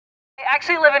I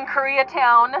actually live in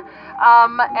Koreatown,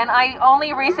 and I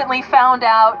only recently found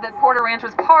out that Porter Ranch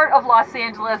was part of Los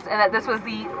Angeles and that this was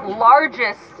the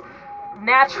largest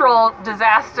natural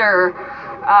disaster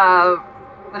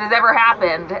that has ever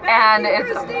happened, and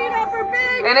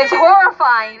it's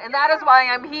horrifying, and that is why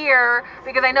I'm here,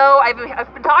 because I know I've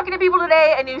been talking to people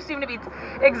today, and you seem to be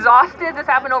exhausted. This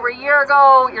happened over a year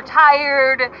ago. You're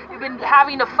tired. You've been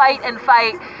having to fight and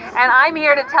fight, and I'm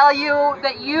here to tell you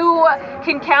that you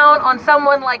can count on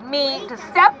someone like me to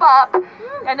step up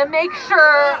and to make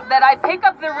sure that I pick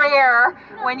up the rear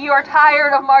when you are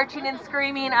tired of marching and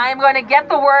screaming. I am going to get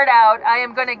the word out. I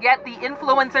am going to get the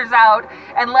influencers out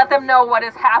and let them know what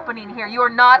is happening here. You are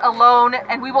not alone,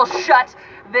 and we will shut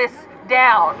this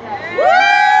down. Woo!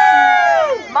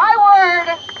 My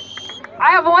word,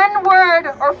 I have one word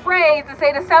or phrase to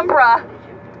say to Sempra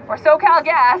or SoCal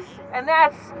Gas, and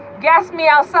that's gas me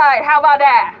outside. How about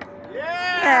that?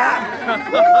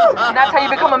 Yeah! And that's how you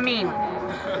become a meme.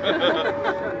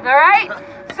 Alright?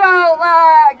 So,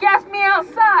 gas me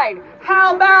outside.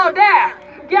 How about that?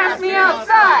 Gas me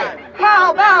outside.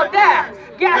 How about that?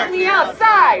 Gas me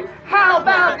outside. How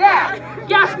about that?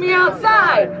 Gas me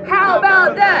outside. How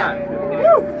about that?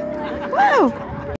 Woo! Woo!